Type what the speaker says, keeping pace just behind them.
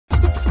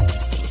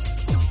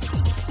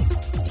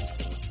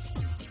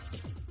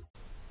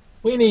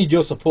We need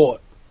your support.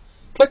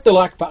 Click the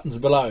like buttons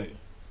below.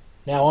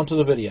 Now onto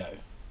the video.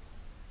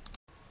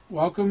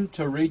 Welcome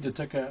to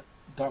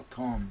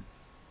readtheticker.com.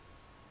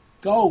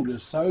 Gold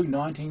is so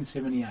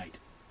 1978.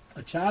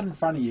 A chart in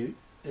front of you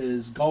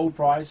is gold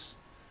price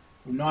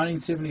from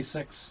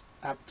 1976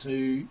 up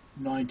to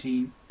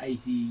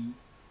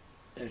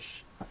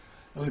 1980-ish. It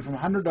went from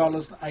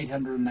 $100 to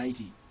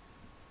 $880.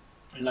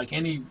 Like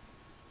any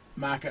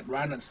market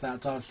run, it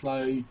starts off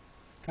slow, a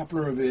couple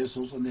of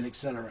reversals, and then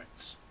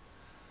accelerates.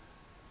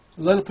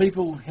 A lot of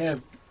people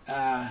have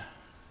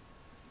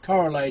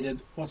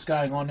correlated what's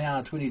going on now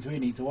in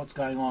 2020 to what's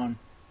going on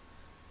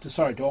to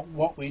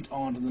what went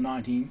on in the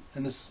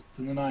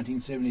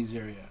 1970s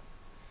area.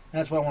 And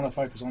that's what I want to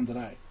focus on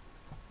today.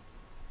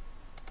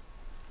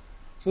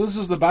 So this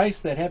is the base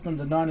that happened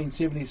in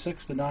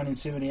 1976 to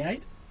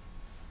 1978.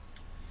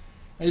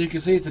 As you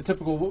can see, it's a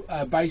typical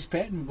base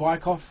pattern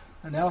Wyckoff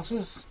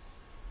analysis.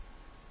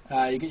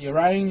 You get your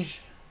range,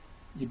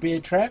 your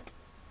bear trap.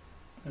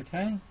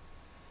 Okay, you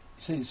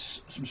see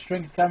some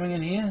strength coming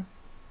in here.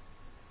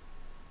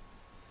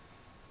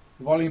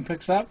 The volume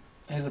picks up,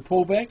 has a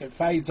pullback, it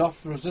fades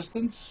off the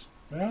resistance.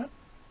 Right,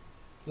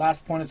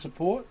 last point of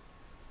support.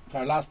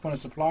 Sorry, last point of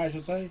supply, I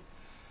should say.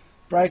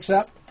 Breaks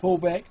up,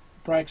 pullback,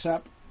 breaks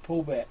up,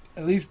 pullback.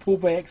 And these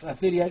pullbacks are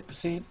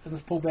 38%, and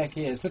this pullback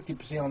here is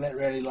 50% on that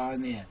rally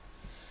line there.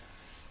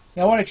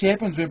 Now, what actually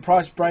happens when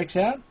price breaks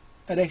out?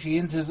 It actually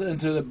enters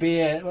into the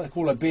bear, what they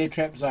call a bear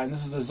trap zone.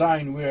 This is a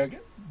zone where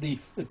the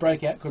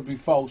breakout could be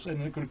false,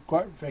 and it could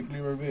quite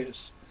frankly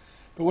reverse.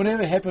 But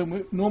whenever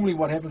normally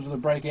what happens with a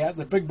breakout,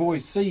 the big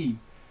boys see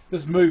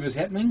this move is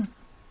happening,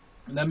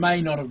 and they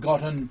may not have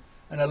gotten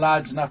in a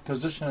large enough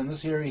position in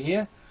this area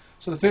here.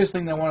 So the first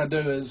thing they want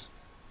to do is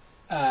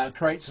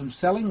create some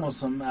selling or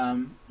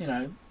some,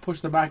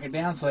 push the market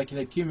down so they can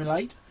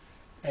accumulate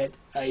at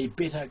a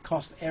better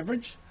cost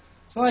average.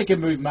 So they can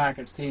move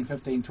markets 10,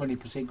 15,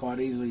 20% quite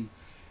easily.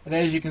 And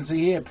as you can see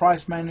here,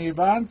 price mainly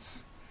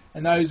advance,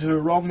 and those who are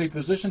wrongly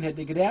positioned had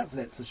to get out, so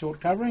that's the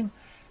short covering.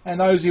 And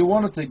those who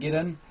wanted to get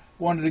in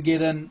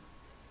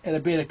at a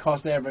better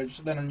cost average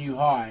than a new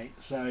high.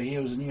 So here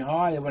was a new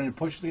high. They wanted to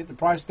push to get the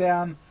price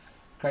down,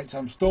 create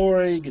some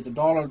story, get the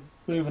dollar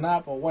moving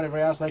up, or whatever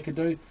else they could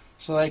do,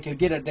 so they could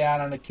get it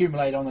down and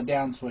accumulate on the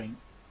downswing.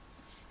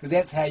 Because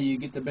that's how you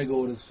get the big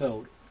orders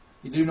filled.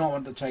 You do not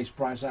want to chase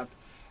price up.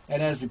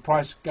 And as the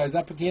price goes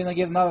up again, they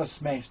get another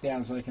smash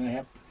down so they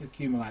can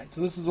accumulate. So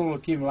this is all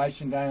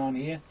accumulation going on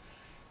here.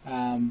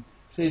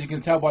 So as you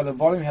can tell by the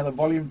volume, how the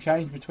volume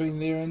changed between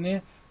there and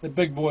there, the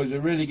big boys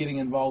are really getting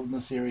involved in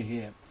this area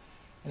here.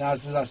 And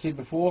as I said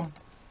before,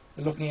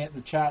 we're looking at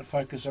the chart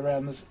focus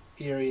around this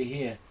area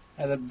here.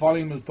 How the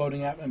volume was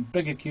building up and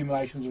big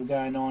accumulations were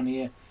going on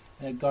here,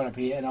 and it got up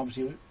here, and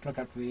obviously it took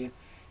up to there,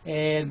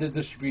 and the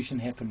distribution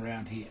happened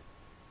around here.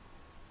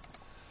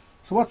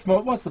 So what's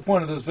the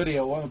point of this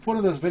video? Well, the point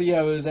of this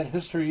video is that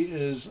history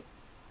is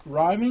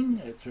rhyming,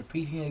 it's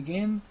repeating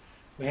again.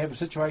 We have a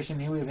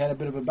situation here, we've had a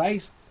bit of a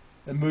base,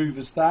 the move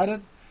has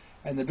started,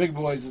 and the big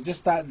boys are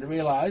just starting to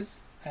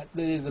realise that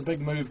there's a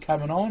big move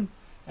coming on,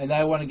 and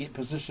they want to get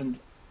positioned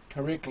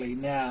correctly.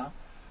 Now,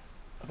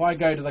 if I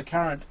go to the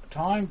current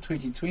time,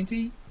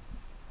 2020,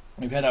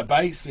 we've had our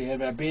base, we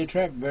have our bear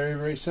trap, very,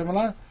 very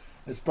similar.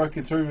 It's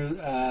broken through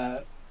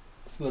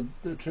the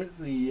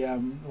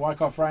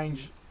Wyckoff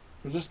range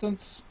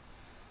resistance.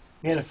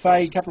 We had a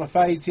fade, couple of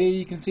fades here,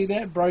 you can see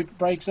that,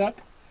 breaks up.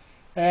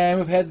 And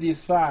we've had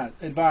this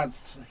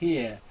advance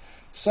here.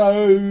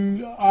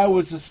 So I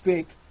would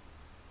suspect,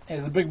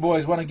 as the big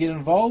boys want to get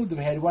involved, we've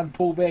had one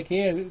pullback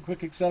here,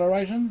 quick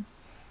acceleration.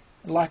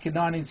 Like in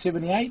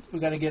 1978, we're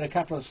going to get a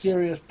couple of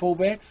serious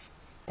pullbacks,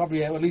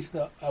 probably at least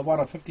a 1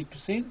 or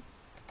 50%.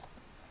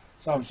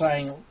 So I'm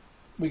saying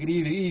we could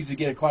easily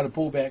get quite a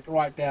pullback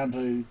right down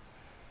to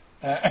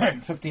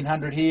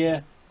 1500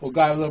 here. We'll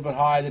go a little bit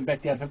higher, then back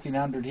down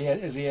 1500 here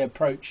as we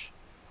approach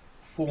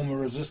former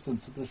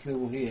resistance at this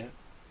level here.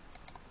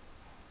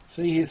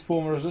 See, here's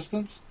former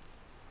resistance.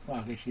 Well,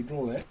 I can actually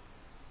draw that.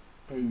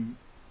 Boom.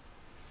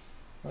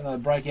 Another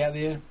breakout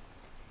there.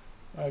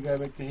 I'll go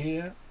back to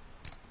here.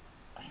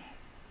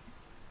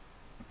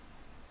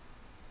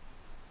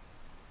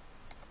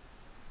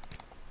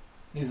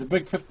 There's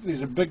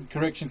a big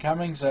correction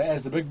coming, so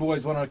as the big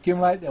boys want to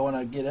accumulate, they want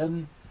to get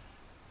in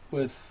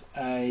with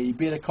a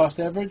better cost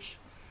average.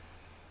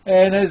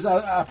 And as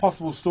a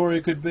possible story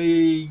could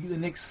be the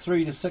next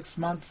 3 to 6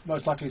 months,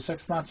 most likely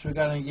 6 months, we're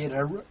going to get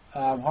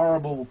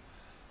horrible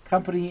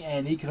company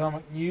and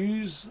economic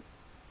news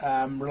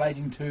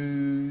relating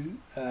to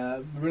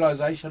the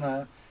realization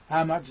of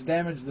how much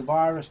damage the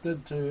virus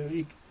did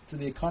to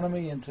the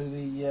economy and to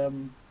the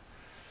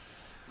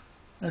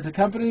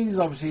companies.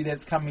 Obviously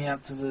that's coming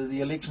up to the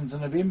elections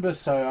in November,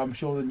 so I'm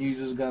sure the news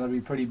is going to be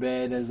pretty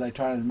bad as they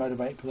try and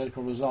motivate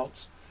political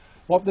results.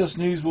 What this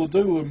news will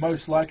do will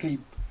most likely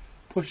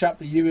push up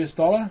the US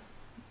dollar,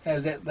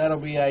 as that'll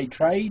be a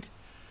trade,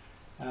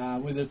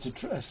 whether it's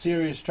a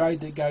serious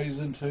trade that goes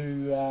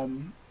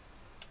into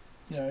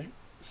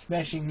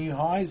smashing new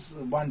highs,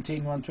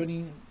 110,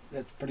 120,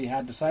 that's pretty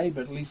hard to say,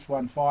 but at least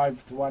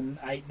 1.5 to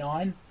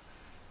 1.89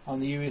 on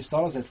the US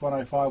dollars. That's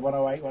 105,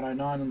 108,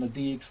 109 on the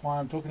DXY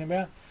I'm talking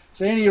about.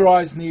 So any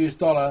rise in the US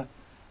dollar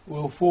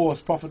will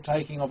force profit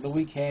taking of the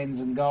weak hands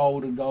in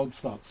gold and gold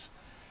stocks.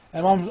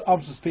 And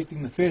I'm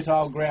suspecting the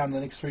fertile ground in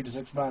the next 3 to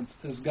 6 months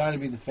is going to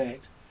be the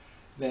fact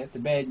that the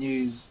bad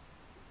news,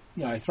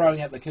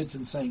 throwing out the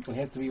kitchen sink, will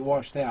have to be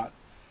washed out,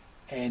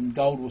 and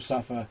gold will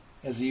suffer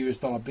as the US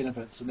dollar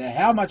benefits. Now,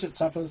 how much it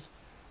suffers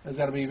is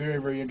going to be very,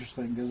 very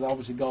interesting, because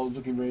obviously gold's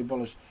looking very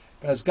bullish.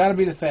 But it's going to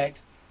be the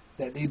fact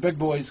that the big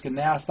boys can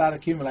now start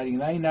accumulating.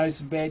 They know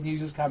some bad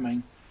news is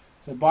coming.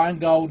 So buying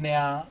gold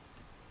now,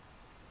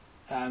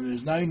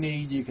 there's no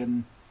need. You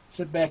can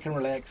sit back and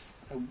relax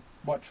and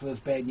watch for this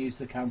bad news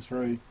to come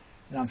through.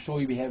 And I'm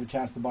sure you'll have a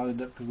chance to buy the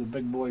dip, because the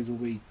big boys will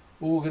be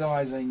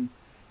organising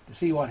to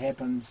see what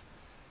happens.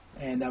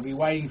 And they'll be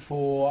waiting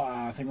for,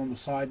 I think on the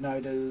side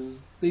note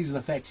is, these are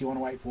the facts you want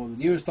to wait for.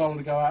 The US dollar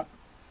to go up,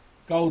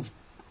 gold's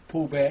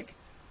pull back,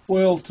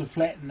 oil to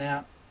flatten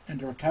out and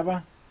to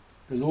recover,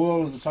 because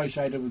oil is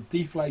associated with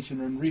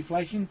deflation and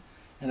reflation,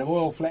 and if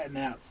oil flatten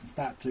out and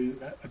start to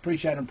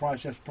appreciate in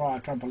price just prior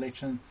to Trump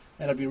election,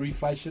 that'll be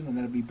reflation, and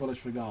that'll be bullish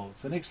for gold.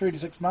 So next 3 to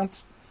 6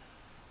 months,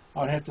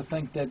 I'd have to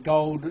think that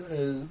gold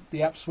is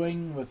the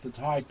upswing with its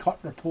high COT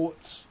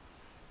reports.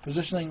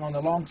 Positioning on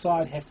the long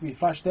side have to be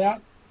flushed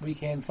out, weak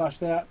hands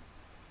flushed out,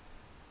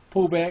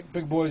 pull back,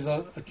 big boys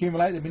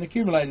accumulate. They've been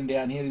accumulating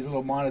down here, these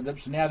little minor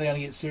dips, and now they're going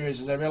to get serious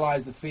as they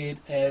realise the Fed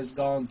has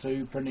gone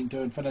to printing to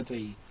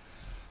infinity.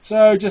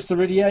 So just to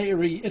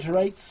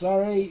reiterate,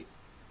 the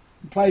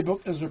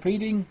playbook is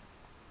repeating,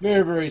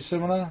 very, very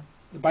similar.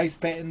 The base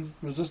patterns,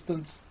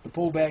 resistance, the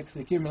pullbacks,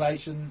 the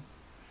accumulation,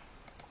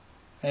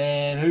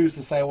 and who's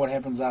to say what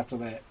happens after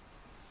that.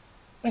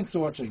 Thanks for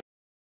watching.